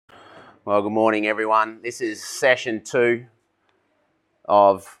Well, good morning, everyone. This is session 2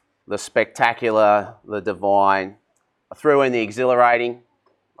 of the spectacular, the divine. I threw in the exhilarating.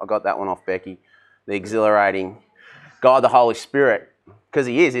 I got that one off Becky. The exhilarating. God, the Holy Spirit. Because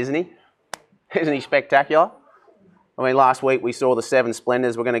he is, isn't he? Isn't he spectacular? I mean, last week we saw the 7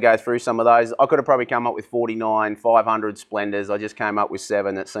 splendours. We're going to go through some of those. I could have probably come up with 49, 500 splendours. I just came up with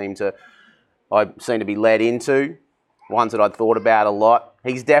 7 that I seem to be led into. Ones that I'd thought about a lot.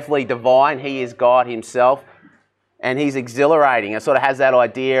 He's definitely divine. He is God himself. And he's exhilarating. It sort of has that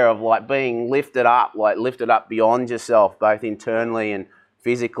idea of like being lifted up beyond yourself, both internally and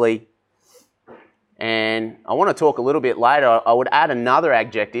physically. And I want to talk a little bit later. I would add another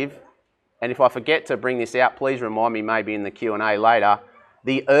adjective. And if I forget to bring this out, please remind me maybe in the Q&A later.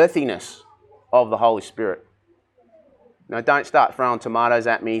 The earthiness of the Holy Spirit. Now, don't start throwing tomatoes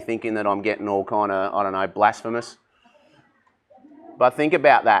at me thinking that I'm getting all kind of, blasphemous. But think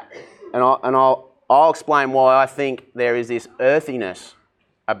about that, and I'll explain why I think there is this earthiness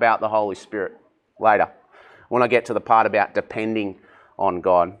about the Holy Spirit later, when I get to the part about depending on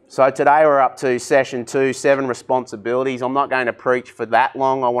God. So today we're up to session 2, 7 responsibilities. I'm not going to preach for that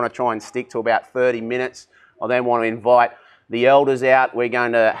long. I want to try and stick to about 30 minutes. I then want to invite the elders out. We're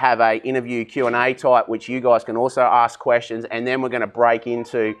going to have an interview Q&A type, which you guys can also ask questions, and then we're going to break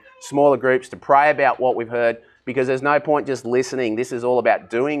into smaller groups to pray about what we've heard. Because there's no point just listening. This is all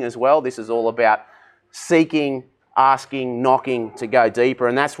about doing as well. This is all about seeking, asking, knocking to go deeper.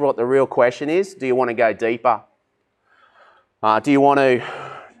 And that's what the real question is. Do you want to go deeper? Do you want to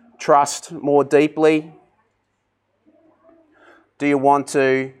trust more deeply? Do you want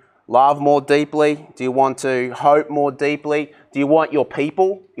to love more deeply? Do you want to hope more deeply? Do you want your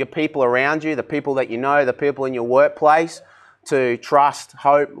people around you, the people that you know, the people in your workplace, to trust,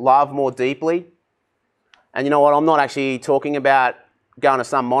 hope, love more deeply? And you know what, I'm not actually talking about going to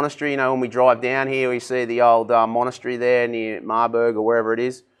some monastery. You know, when we drive down here, we see the old monastery there near Marburg or wherever it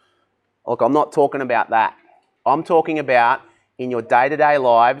is. Look, I'm not talking about that. I'm talking about in your day-to-day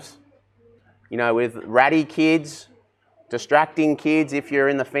lives, you know, with ratty kids, distracting kids if you're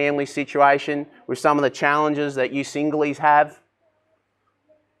in the family situation, with some of the challenges that you singlies have.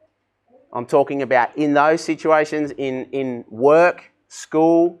 I'm talking about in those situations, in work,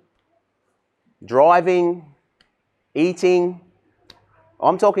 school, driving, eating.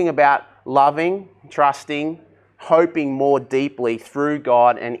 I'm talking about loving, trusting, hoping more deeply through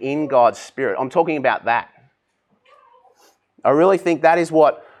God and in God's Spirit. I'm talking about that. I really think that is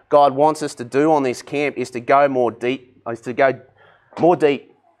what God wants us to do on this camp, is to go more deep, go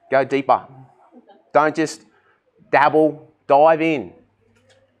deeper. Don't just dabble, dive in.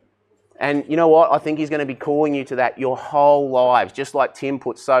 And you know what? I think he's going to be calling you to that your whole lives, just like Tim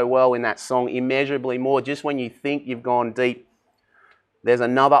put so well in that song, immeasurably more. Just when you think you've gone deep, there's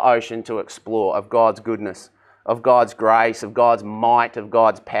another ocean to explore of God's goodness, of God's grace, of God's might, of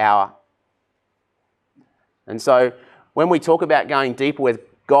God's power. And so when we talk about going deeper with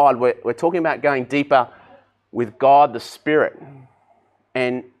God, we're talking about going deeper with God the Spirit.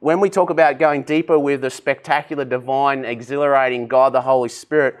 And when we talk about going deeper with the spectacular, divine, exhilarating God, the Holy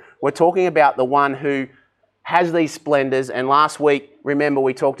Spirit, we're talking about the one who has these splendours. And last week, remember,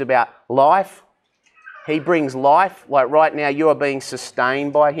 we talked about life. He brings life. Like right now, you are being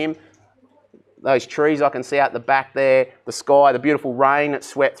sustained by him. Those trees I can see out the back there, the sky, the beautiful rain that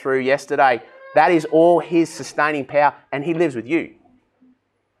swept through yesterday, that is all his sustaining power, and he lives with you.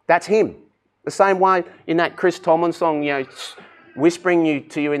 That's him. The same way in that Chris Tomlin song, you know, whispering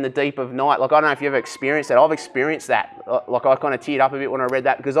to you in the deep of night. Like, I don't know if you've ever experienced that. I've experienced that. Like, I kind of teared up a bit when I read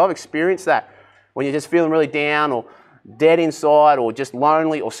that, because I've experienced that. When you're just feeling really down or dead inside or just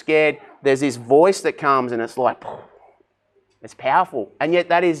lonely or scared, there's this voice that comes and it's like, it's powerful. And yet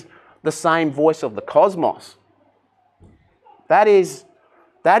that is the same voice of the cosmos. That is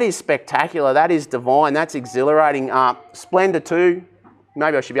spectacular. That is divine. That's exhilarating. Splendor too.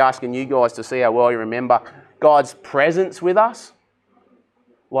 Maybe I should be asking you guys to see how well you remember God's presence with us.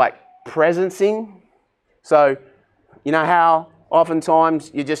 Like presencing. So, you know how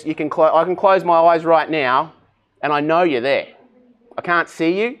oftentimes I can close my eyes right now and I know you're there. I can't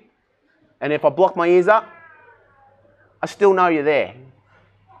see you. And if I block my ears up, I still know you're there.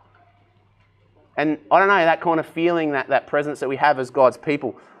 And I don't know, that kind of feeling, that presence that we have as God's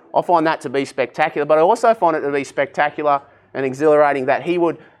people, I find that to be spectacular. But I also find it to be spectacular and exhilarating that he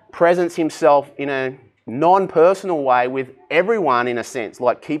would presence himself in a non-personal way with everyone, in a sense,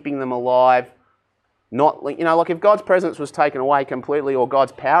 like keeping them alive. Not, you know, like if God's presence was taken away completely, or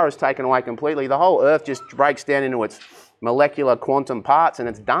God's power is taken away completely, the whole earth just breaks down into its molecular quantum parts and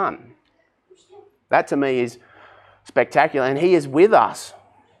it's done. That to me is spectacular. And he is with us.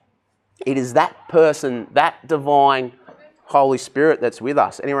 It is that person, that divine Holy Spirit that's with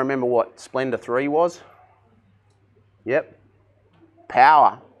us. Anyone remember what Splendor 3 was? Yep.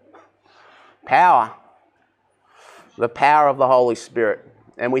 Power. Power. The power of the Holy Spirit.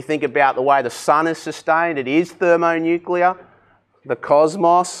 And we think about the way the sun is sustained. It is thermonuclear. The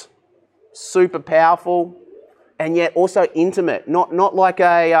cosmos, super powerful, and yet also intimate. Not like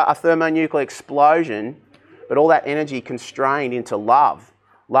a thermonuclear explosion, but all that energy constrained into love.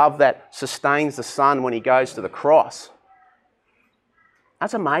 Love that sustains the Son when he goes to the cross.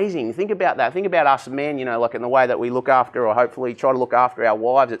 That's amazing. Think about that. Think about us men, like in the way that we look after, or hopefully try to look after our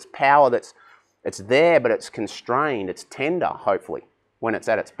wives. It's power it's there, but it's constrained. It's tender, hopefully, when it's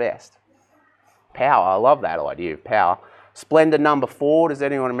at its best. Power. I love that idea of power. Splendor number 4. Does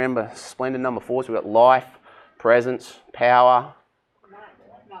anyone remember Splendor number 4? So we've got life, presence, power,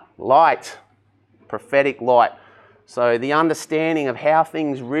 light, prophetic light. So the understanding of how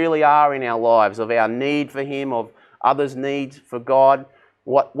things really are in our lives, of our need for Him, of others' needs for God,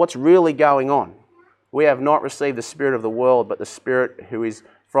 what's really going on. We have not received the spirit of the world, but the Spirit who is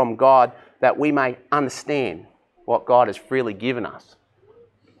from God, that we may understand what God has freely given us.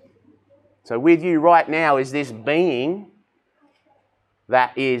 So with you right now is this being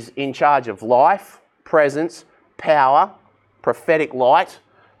that is in charge of life, presence, power, prophetic light.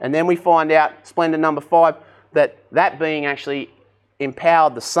 And then we find out, Splendor number 5, that being actually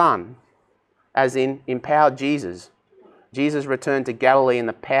empowered the Son, as in empowered Jesus. Jesus returned to Galilee in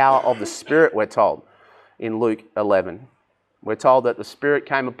the power of the Spirit, we're told, in Luke 11. We're told that the Spirit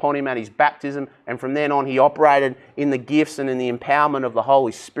came upon him at his baptism, and from then on he operated in the gifts and in the empowerment of the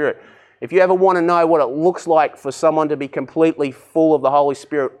Holy Spirit. If you ever want to know what it looks like for someone to be completely full of the Holy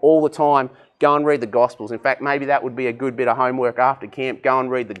Spirit all the time, go and read the Gospels. In fact, maybe that would be a good bit of homework after camp. Go and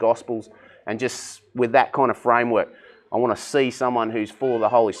read the Gospels, and just with that kind of framework, I want to see someone who's full of the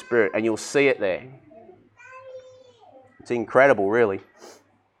Holy Spirit, and you'll see it there. It's incredible, really.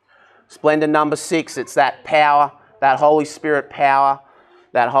 Splendor number 6, it's that power, that Holy Spirit power,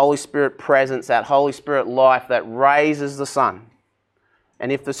 that Holy Spirit presence, that Holy Spirit life that raises the Son.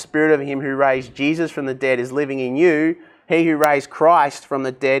 And if the Spirit of Him who raised Jesus from the dead is living in you, He who raised Christ from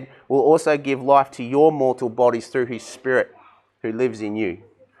the dead will also give life to your mortal bodies through His Spirit who lives in you.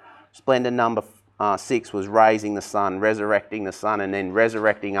 Splendor number 6 was raising the Son, resurrecting the Son, and then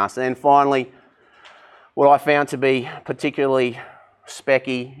resurrecting us. And then finally, what I found to be particularly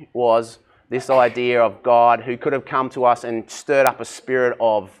specky was this idea of God who could have come to us and stirred up a spirit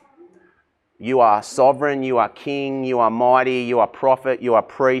of, you are sovereign, you are king, you are mighty, you are prophet, you are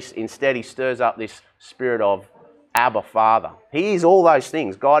priest. Instead, He stirs up this spirit of Abba Father. He is all those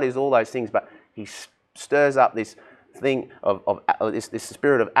things. God is all those things, but He stirs up this thing of this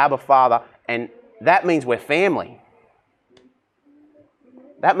spirit of Abba Father, and that means we're family.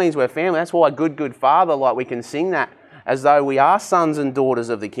 That means we're family. That's why Good Father, like we can sing that as though we are sons and daughters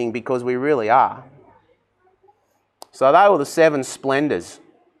of the King, because we really are. So they were the 7 splendors.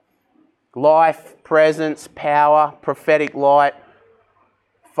 Life, presence, power, prophetic light,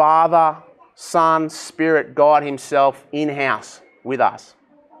 Father, Son, Spirit, God Himself in-house with us.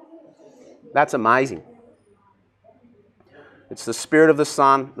 That's amazing. It's the Spirit of the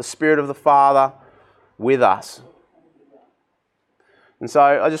Son, the Spirit of the Father with us. And so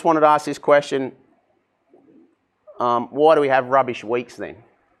I just wanted to ask this question. Why do we have rubbish weeks then?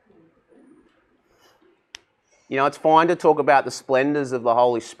 It's fine to talk about the splendours of the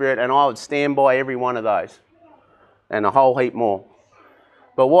Holy Spirit, and I would stand by every one of those and a whole heap more.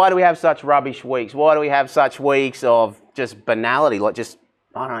 But why do we have such rubbish weeks? Why do we have such weeks of just banality, like just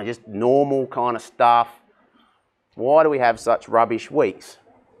normal kind of stuff? Why do we have such rubbish weeks?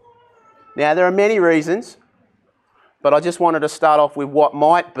 Now, there are many reasons, but I just wanted to start off with what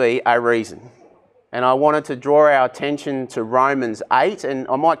might be a reason. And I wanted to draw our attention to Romans 8, and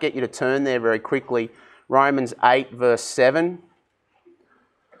I might get you to turn there very quickly. Romans 8 verse 7.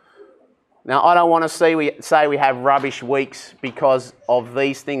 Now, I don't want to say we have rubbish weeks because of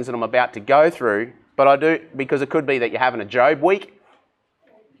these things that I'm about to go through, but I do, because it could be that you're having a Job week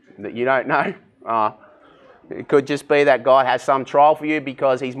that you don't know. It could just be that God has some trial for you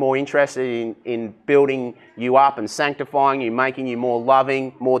because He's more interested in building you up and sanctifying you, making you more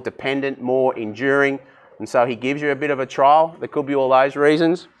loving, more dependent, more enduring. And so He gives you a bit of a trial. There could be all those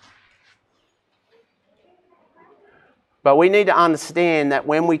reasons. But we need to understand that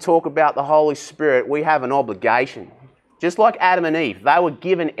when we talk about the Holy Spirit, we have an obligation. Just like Adam and Eve, they were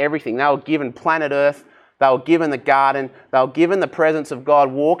given everything. They were given planet Earth. They were given the garden. They were given the presence of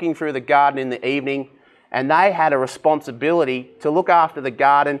God walking through the garden in the evening. And they had a responsibility to look after the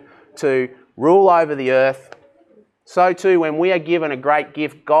garden, to rule over the earth. So too, when we are given a great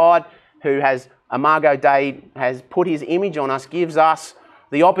gift, God who has, Imago Dei, has put his image on us, gives us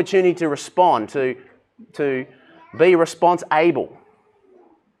the opportunity to respond, to be response able.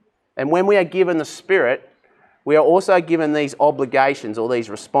 And when we are given the Spirit, we are also given these obligations or these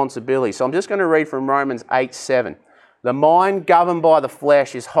responsibilities. So I'm just going to read from Romans 8:7. The mind governed by the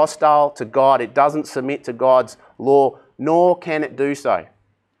flesh is hostile to God. It doesn't submit to God's law, nor can it do so.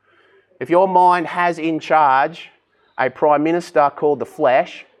 If your mind has in charge a prime minister called the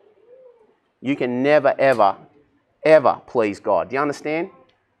flesh, you can never, ever, ever please God. Do you understand?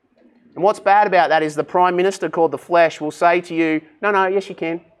 And what's bad about that is the prime minister called the flesh will say to you, no, yes you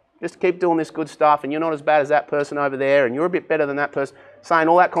can. Just keep doing this good stuff and you're not as bad as that person over there and you're a bit better than that person. Saying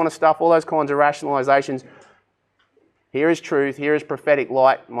all that kind of stuff, all those kinds of rationalisations. Here is truth, here is prophetic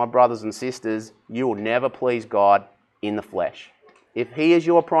light, my brothers and sisters. You will never please God in the flesh. If he is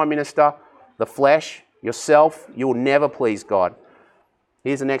your prime minister, the flesh, yourself, you will never please God.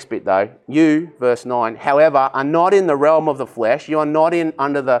 Here's the next bit though. You, verse 9, however, are not in the realm of the flesh. You are not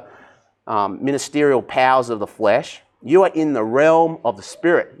under the ministerial powers of the flesh. You are in the realm of the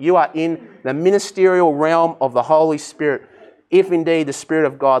Spirit. You are in the ministerial realm of the Holy Spirit, if indeed the Spirit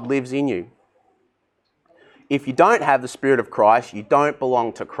of God lives in you. If you don't have the Spirit of Christ, you don't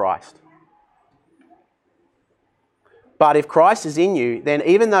belong to Christ. But if Christ is in you, then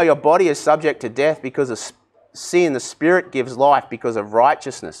even though your body is subject to death because of sin, the Spirit gives life because of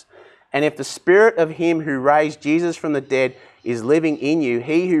righteousness. And if the Spirit of him who raised Jesus from the dead is living in you,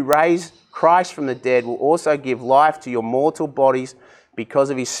 he who raised Christ from the dead will also give life to your mortal bodies because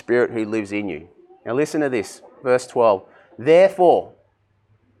of his Spirit who lives in you. Now listen to this, verse 12. Therefore,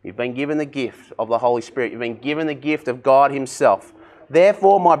 you've been given the gift of the Holy Spirit. You've been given the gift of God himself.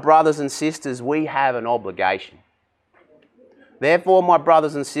 Therefore, my brothers and sisters, we have an obligation. Therefore, my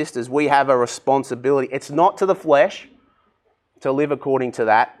brothers and sisters, we have a responsibility. It's not to the flesh to live according to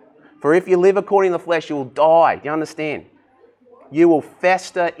that. For if you live according to the flesh, you will die. Do you understand? You will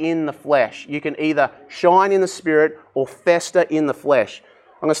fester in the flesh. You can either shine in the Spirit or fester in the flesh.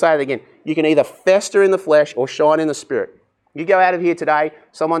 I'm going to say it again. You can either fester in the flesh or shine in the Spirit. You go out of here today,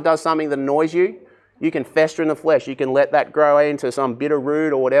 someone does something that annoys you, you can fester in the flesh. You can let that grow into some bitter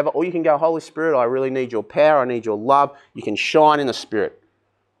root or whatever. Or you can go, Holy Spirit, I really need your power. I need your love. You can shine in the Spirit.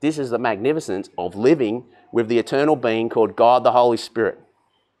 This is the magnificence of living with the eternal being called God the Holy Spirit.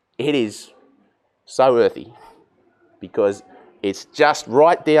 It is so earthy because it's just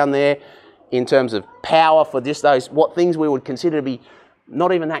right down there in terms of power for just those, what things we would consider to be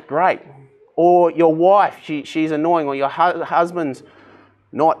not even that great. Or your wife, she's annoying, or your husband's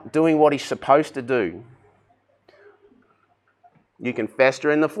not doing what he's supposed to do. You can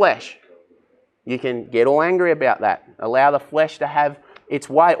fester in the flesh. You can get all angry about that. Allow the flesh to have its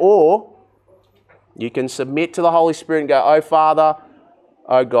way. Or you can submit to the Holy Spirit and go, oh Father,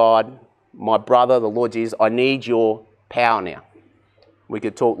 oh God, my brother, the Lord Jesus, I need your power now. We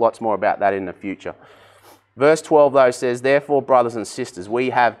could talk lots more about that in the future. Verse 12 though says, therefore, brothers and sisters, we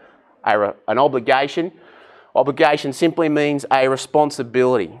have an obligation. Obligation simply means a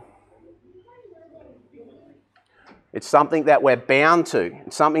responsibility. It's something that we're bound to.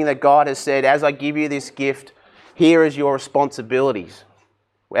 It's something that God has said, as I give you this gift, here is your responsibilities.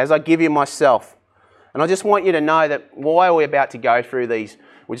 As I give you myself. And I just want you to know that why we're about to go through these,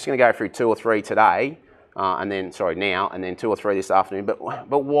 we're just going to go through 2 or 3 today, now, and then 2 or 3 this afternoon. But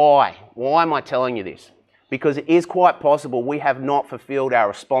why? Why am I telling you this? Because it is quite possible we have not fulfilled our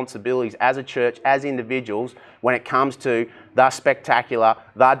responsibilities as a church, as individuals, when it comes to the spectacular,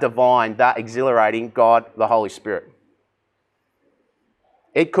 the divine, the exhilarating God, the Holy Spirit.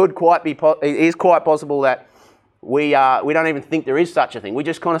 It is quite possible that we don't even think there is such a thing. We're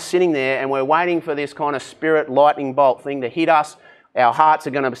just kind of sitting there and we're waiting for this kind of spirit lightning bolt thing to hit us. Our hearts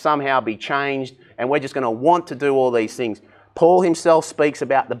are going to somehow be changed and we're just going to want to do all these things. Paul himself speaks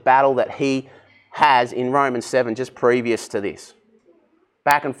about the battle that he has in Romans 7 just previous to this.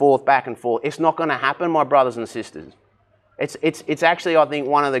 Back and forth, back and forth. It's not going to happen, my brothers and sisters. It's actually, I think,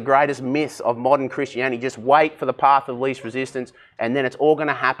 one of the greatest myths of modern Christianity. Just wait for the path of least resistance and then it's all going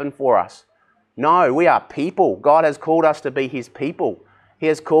to happen for us. No, we are people. God has called us to be his people. He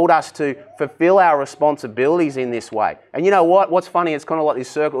has called us to fulfill our responsibilities in this way. And you know what? What's funny, it's kind of like this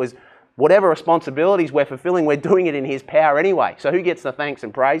circle is whatever responsibilities we're fulfilling, we're doing it in his power anyway. So who gets the thanks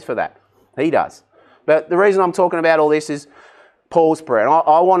and praise for that? He does. But the reason I'm talking about all this is Paul's prayer. And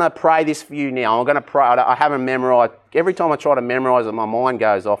I want to pray this for you now. I'm going to pray. I haven't memorised. Every time I try to memorise it, my mind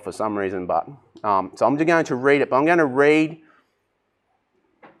goes off for some reason. But so I'm just going to read it. But I'm going to read.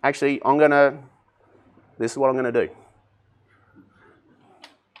 Actually, this is what I'm going to do.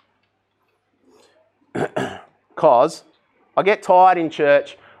 Because I get tired in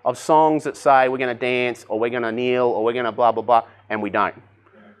church of songs that say we're going to dance or we're going to kneel or we're going to blah, blah, blah, and we don't.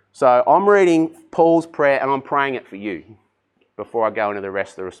 So I'm reading Paul's prayer and I'm praying it for you before I go into the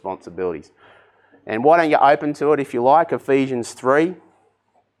rest of the responsibilities. And why don't you open to it if you like, Ephesians 3.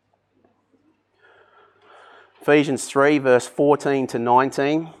 Ephesians 3 verse 14 to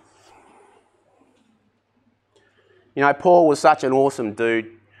 19. You know, Paul was such an awesome dude.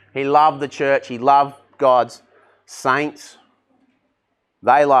 He loved the church. He loved God's saints.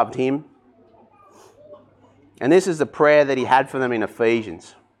 They loved him. And this is the prayer that he had for them in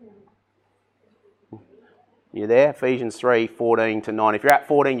Ephesians. You there? Ephesians 3, 14 to 9. If you're at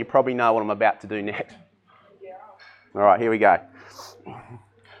 14, you probably know what I'm about to do next. Yeah. All right, here we go.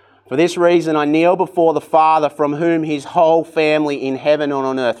 For this reason I kneel before the Father, from whom his whole family in heaven and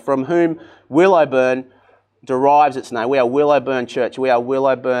on earth, from whom Willowburn derives its name. We are Willowburn Church. We are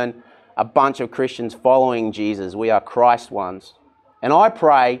Willowburn, a bunch of Christians following Jesus. We are Christ ones. And I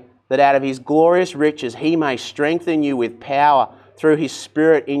pray that out of his glorious riches he may strengthen you with power through his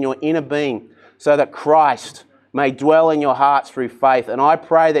Spirit in your inner being, so that Christ may dwell in your hearts through faith. And I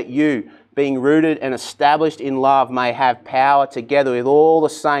pray that you, being rooted and established in love, may have power together with all the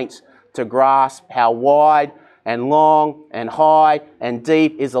saints to grasp how wide and long and high and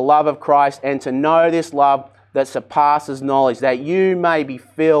deep is the love of Christ, and to know this love that surpasses knowledge, that you may be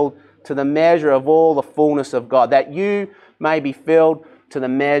filled to the measure of all the fullness of God. That you may be filled to the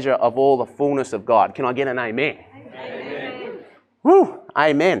measure of all the fullness of God. Can I get an amen? Amen. Woo,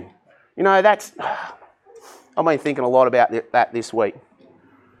 amen. You know, I've been thinking a lot about that this week.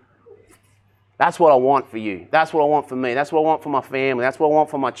 That's what I want for you. That's what I want for me. That's what I want for my family. That's what I want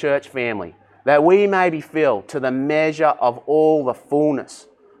for my church family. That we may be filled to the measure of all the fullness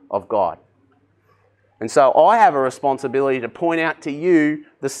of God. And so I have a responsibility to point out to you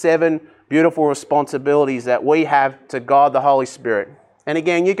the 7 beautiful responsibilities that we have to God the Holy Spirit. And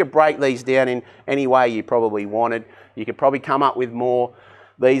again, you could break these down in any way you probably wanted. You could probably come up with more.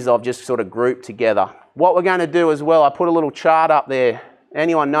 These I've just sort of grouped together. What we're going to do as well, I put a little chart up there.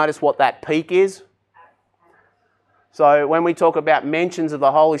 Anyone notice what that peak is? So when we talk about mentions of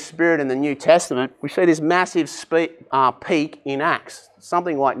the Holy Spirit in the New Testament, we see this massive peak in Acts.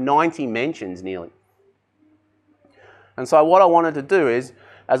 Something like 90 mentions nearly. And so what I wanted to do is,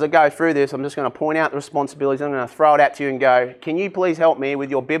 as I go through this, I'm just going to point out the responsibilities. I'm going to throw it at you and go, can you please help me with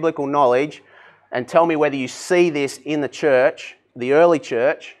your biblical knowledge and tell me whether you see this in the church, the early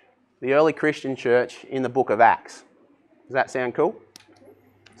Christian church in the book of Acts. Does that sound cool?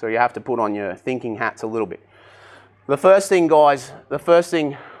 So you have to put on your thinking hats a little bit. The first thing, guys,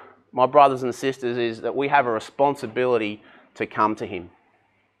 my brothers and sisters, is that we have a responsibility to come to him.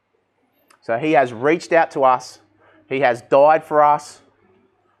 So he has reached out to us. He has died for us.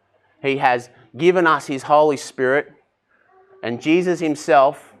 He has given us his Holy Spirit. And Jesus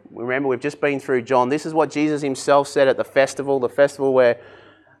himself, remember we've just been through John, this is what Jesus himself said at the festival where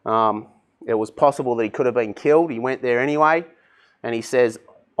it was possible that he could have been killed. He went there anyway. And he says,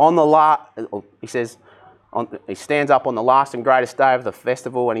 he stands up on the last and greatest day of the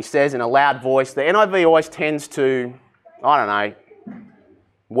festival and he says in a loud voice, the NIV always tends to,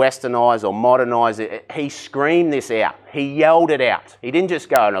 westernise or modernise it. He screamed this out. He yelled it out. He didn't just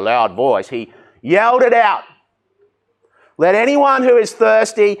go in a loud voice. He yelled it out. Let anyone who is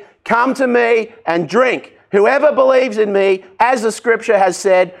thirsty come to me and drink. Whoever believes in me, as the scripture has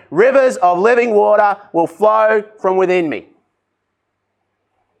said, rivers of living water will flow from within me.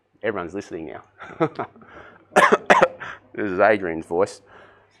 Everyone's listening now. This is Adrian's voice.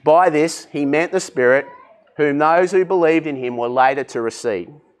 By this, he meant the Spirit, whom those who believed in him were later to receive.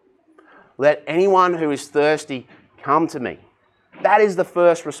 Let anyone who is thirsty come to me. That is the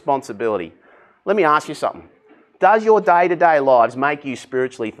first responsibility. Let me ask you something. Does your day-to-day lives make you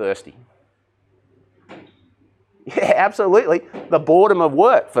spiritually thirsty? Yeah, absolutely. The boredom of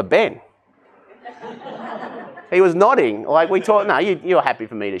work for Ben. He was nodding. Like we talked. No, you're happy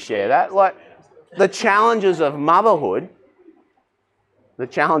for me to share that. Like the challenges of motherhood, the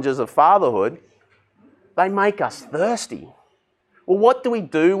challenges of fatherhood, they make us thirsty. Well, what do we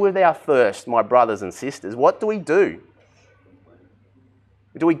do with our thirst, my brothers and sisters? What do we do?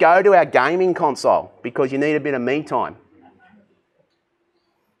 Do we go to our gaming console because you need a bit of me time?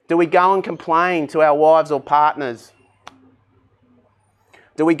 Do we go and complain to our wives or partners?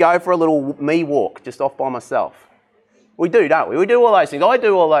 Do we go for a little me walk just off by myself? We do, don't we? We do all those things. I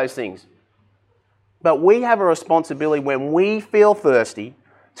do all those things. But we have a responsibility when we feel thirsty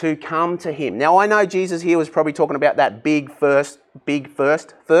to come to him. Now, I know Jesus here was probably talking about that big first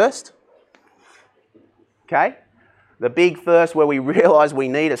thirst. Okay? The big thirst where we realise we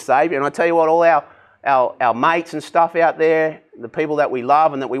need a saviour. And I tell you what, all our mates and stuff out there, the people that we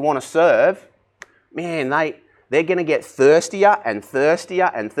love and that we want to serve, man, they're going to get thirstier and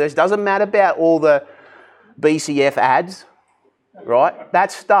thirstier and thirstier. Doesn't matter about all the BCF ads, right?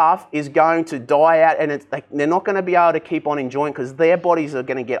 That stuff is going to die out, and they're not going to be able to keep on enjoying because their bodies are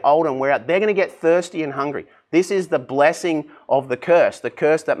going to get older and wear out. They're going to get thirsty and hungry. This is the blessing of the curse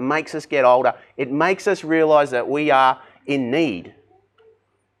that makes us get older. It makes us realize that we are in need.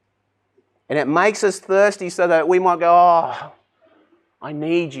 And it makes us thirsty so that we might go, oh, I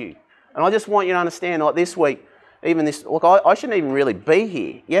need you. And I just want you to understand, like this week, look, I shouldn't even really be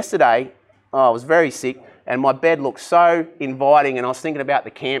here. Yesterday, I was very sick and my bed looked so inviting, and I was thinking about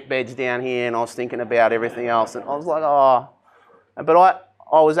the camp beds down here, and I was thinking about everything else, and I was like, oh. But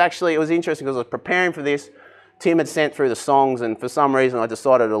I was actually, it was interesting because I was preparing for this. Tim had sent through the songs, and for some reason I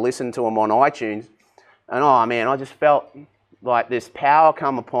decided to listen to them on iTunes. And oh man, I just felt like this power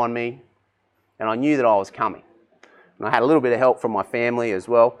come upon me, and I knew that I was coming. And I had a little bit of help from my family as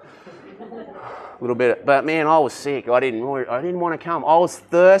well. A little bit, but man, I was sick. I didn't want to come. I was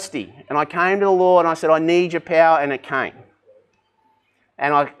thirsty, and I came to the Lord and I said, I need your power, and it came.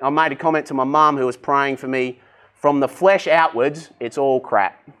 And I made a comment to my mum who was praying for me. From the flesh outwards, it's all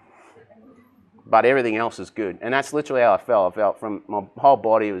crap, but everything else is good. And that's literally how I felt. I felt from my whole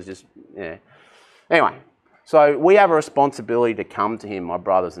body was just, yeah. Anyway, so we have a responsibility to come to Him, my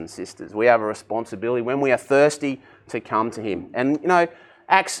brothers and sisters. We have a responsibility when we are thirsty to come to Him. And you know,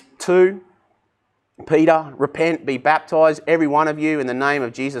 Acts 2. Peter, repent, be baptized, every one of you, in the name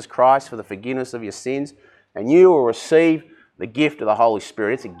of Jesus Christ for the forgiveness of your sins, and you will receive the gift of the Holy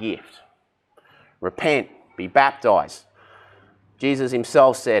Spirit. It's a gift. Repent, be baptized. Jesus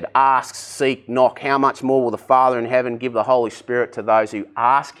Himself said, ask, seek, knock. How much more will the Father in heaven give the Holy Spirit to those who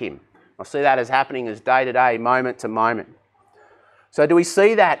ask Him? I see that as happening as day to day, moment to moment. So do we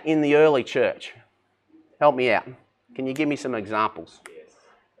see that in the early church? Help me out. Can you give me some examples?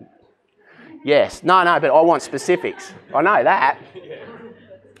 Yes. No, but I want specifics. I know that.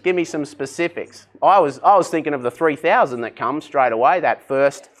 Give me some specifics. I was thinking of the 3,000 that come straight away, that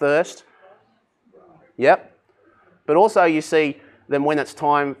first thirst. Yep. But also you see them when it's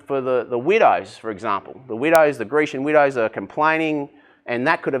time for the widows, for example. The widows, the Grecian widows are complaining, and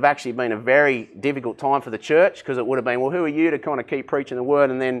that could have actually been a very difficult time for the church, because it would have been, well, who are you to kind of keep preaching the word,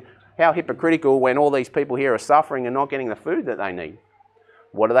 and then how hypocritical when all these people here are suffering and not getting the food that they need.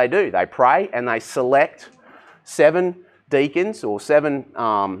 What do? They pray and they select 7 deacons or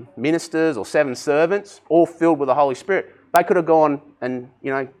 7 ministers or 7 servants, all filled with the Holy Spirit. They could have gone and,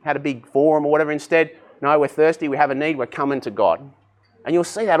 had a big forum or whatever. Instead, no, we're thirsty, we have a need, we're coming to God. And you'll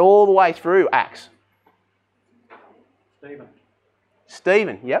see that all the way through Acts.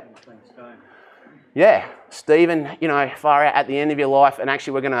 Stephen, yep. Yeah, Stephen, far out at the end of your life. And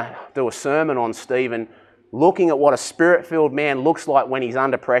actually we're going to do a sermon on Stephen, looking at what a Spirit-filled man looks like when he's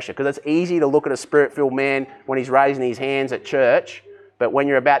under pressure. Because it's easy to look at a Spirit-filled man when he's raising his hands at church, but when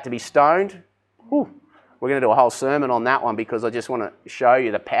you're about to be stoned, we're going to do a whole sermon on that one, because I just want to show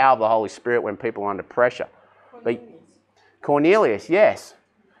you the power of the Holy Spirit when people are under pressure. But Cornelius, yes.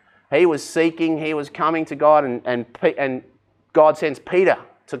 He was seeking, he was coming to God, and God sends Peter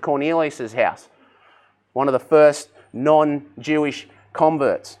to Cornelius' house, one of the first non-Jewish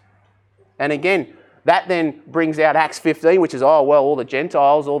converts. And again, that then brings out Acts 15, which is, all the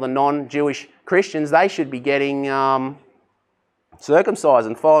Gentiles, all the non-Jewish Christians, they should be getting circumcised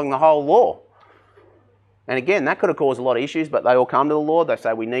and following the whole law. And again, that could have caused a lot of issues, but they all come to the Lord, they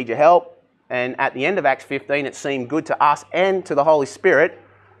say, we need your help. And at the end of Acts 15, it seemed good to us and to the Holy Spirit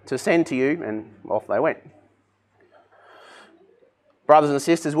to send to you, and off they went. Brothers and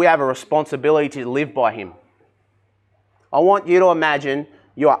sisters, we have a responsibility to live by Him. I want you to imagine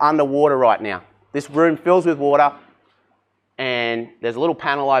you are underwater right now. This room fills with water, and there's a little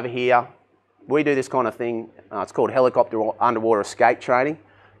panel over here. We do this kind of thing. It's called helicopter underwater escape training.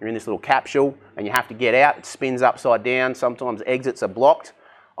 You're in this little capsule, and you have to get out. It spins upside down. Sometimes exits are blocked.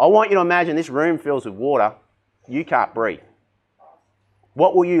 I want you to imagine this room fills with water. You can't breathe.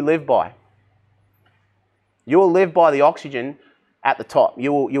 What will you live by? You will live by the oxygen at the top.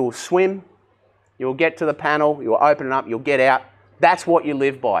 You will swim. You will get to the panel. You will open it up. You'll get out. That's what you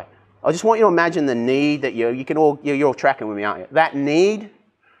live by. I just want you to imagine the need that you're all tracking with me, aren't you? That need,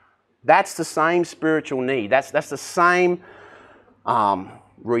 that's the same spiritual need. That's the same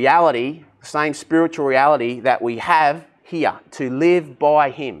reality, the same spiritual reality that we have here, to live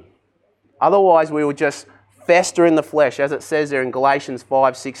by Him. Otherwise, we will just fester in the flesh, as it says there in Galatians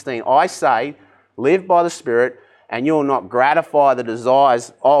 5:16. I say, live by the Spirit, and you will not gratify the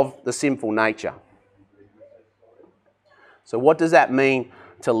desires of the sinful nature. So what does that mean,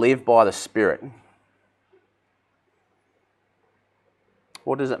 to live by the Spirit?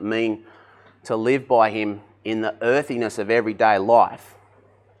 What does it mean to live by him in the earthiness of everyday life?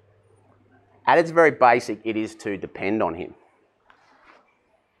 At its very basic, it is to depend on him.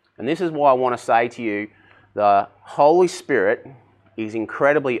 And this is why I want to say to you, the Holy Spirit is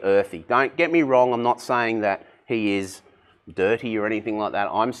incredibly earthy. Don't get me wrong, I'm not saying that he is dirty or anything like that.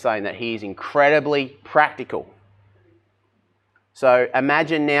 I'm saying that he is incredibly practical. So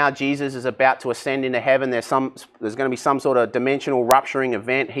imagine now Jesus is about to ascend into heaven. There's going to be some sort of dimensional rupturing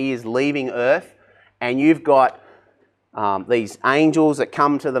event. He is leaving earth, and you've got these angels that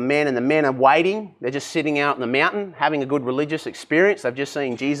come to the men, and the men are waiting. They're just sitting out in the mountain, having a good religious experience. They've just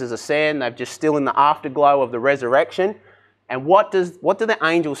seen Jesus ascend. They're just still in the afterglow of the resurrection. And what do the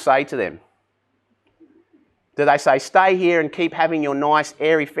angels say to them? Do they say, stay here and keep having your nice,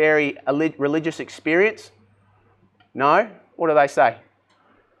 airy-fairy religious experience? No. What do they say?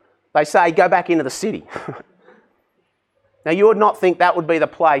 They say, go back into the city. Now, you would not think that would be the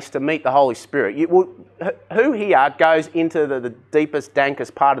place to meet the Holy Spirit. Who here goes into the deepest,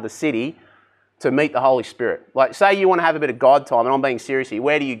 dankest part of the city to meet the Holy Spirit? Like, say you want to have a bit of God time, and I'm being serious here,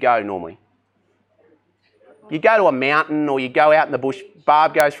 where do you go normally? You go to a mountain, or you go out in the bush.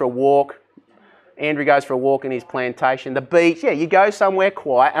 Barb goes for a walk. Andrew goes for a walk in his plantation. The beach, yeah, you go somewhere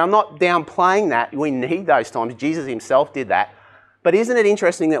quiet. And I'm not downplaying that. We need those times. Jesus himself did that. But isn't it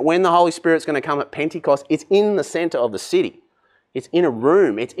interesting that when the Holy Spirit's going to come at Pentecost, it's in the centre of the city. It's in a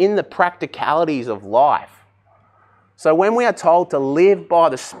room. It's in the practicalities of life. So when we are told to live by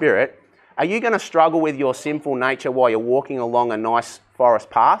the Spirit, are you going to struggle with your sinful nature while you're walking along a nice forest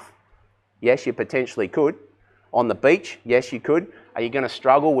path? Yes, you potentially could. On the beach? Yes, you could. Are you going to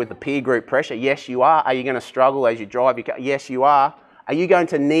struggle with the peer group pressure? Yes, you are. Are you going to struggle as you drive your car? Yes, you are. Are you going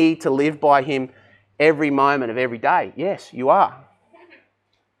to need to live by him every moment of every day? Yes, you are.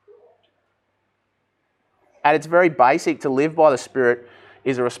 At its very basic, to live by the Spirit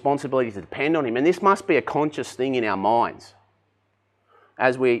is a responsibility to depend on him. And this must be a conscious thing in our minds.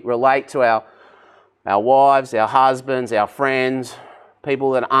 As we relate to our wives, our husbands, our friends,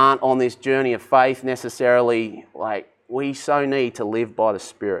 people that aren't on this journey of faith necessarily, we so need to live by the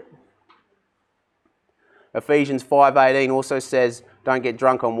Spirit. Ephesians 5:18 also says, don't get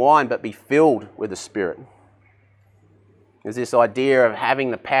drunk on wine, but be filled with the Spirit. There's this idea of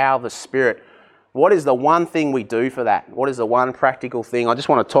having the power of the Spirit. What is the one thing we do for that? What is the one practical thing? I just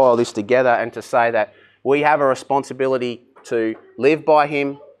want to tie all this together and to say that we have a responsibility to live by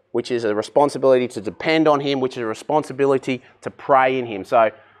him, which is a responsibility to depend on him, which is a responsibility to pray in him.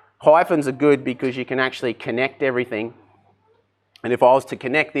 So hyphens are good because you can actually connect everything. And if I was to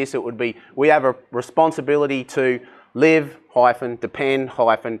connect this, it would be, we have a responsibility to live,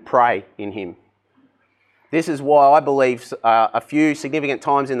 depend, pray in him. This is why I believe a few significant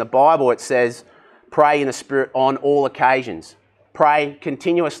times in the Bible it says, pray in the Spirit on all occasions. Pray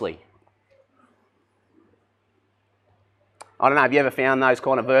continuously. I don't know, have you ever found those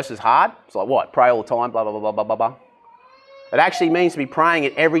kind of verses hard? It's like, what? Pray all the time, blah, blah, blah, blah, blah, blah. It actually means to be praying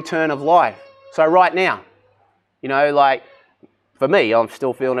at every turn of life. So right now, for me, I'm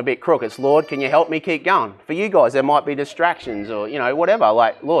still feeling a bit crook. It's, Lord, can you help me keep going? For you guys, there might be distractions or, whatever.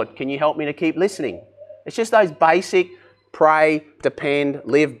 Lord, can you help me to keep listening? It's just those basic pray, depend,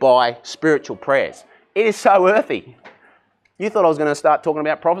 live by spiritual prayers. It is so earthy. You thought I was going to start talking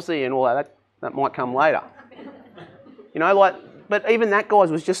about prophecy and all that. That might come later. But even that,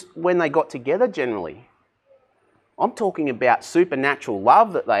 guys, was just when they got together generally. I'm talking about supernatural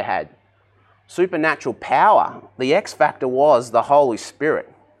love that they had. Supernatural power. The X factor was the Holy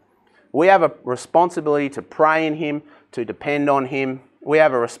Spirit. We have a responsibility to pray in him, to depend on him. We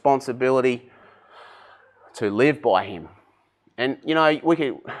have a responsibility to live by him. And,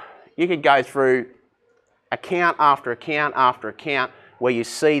 you could go through account after account after account where you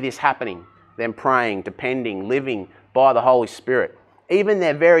see this happening. Them praying, depending, living by the Holy Spirit. Even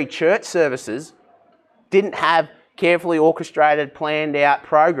their very church services didn't have carefully orchestrated, planned out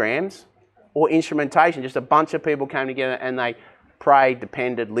programs or instrumentation. Just a bunch of people came together and they prayed,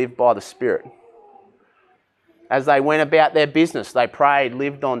 depended, lived by the Spirit. As they went about their business, they prayed,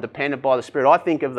 lived on, depended by the Spirit. I think of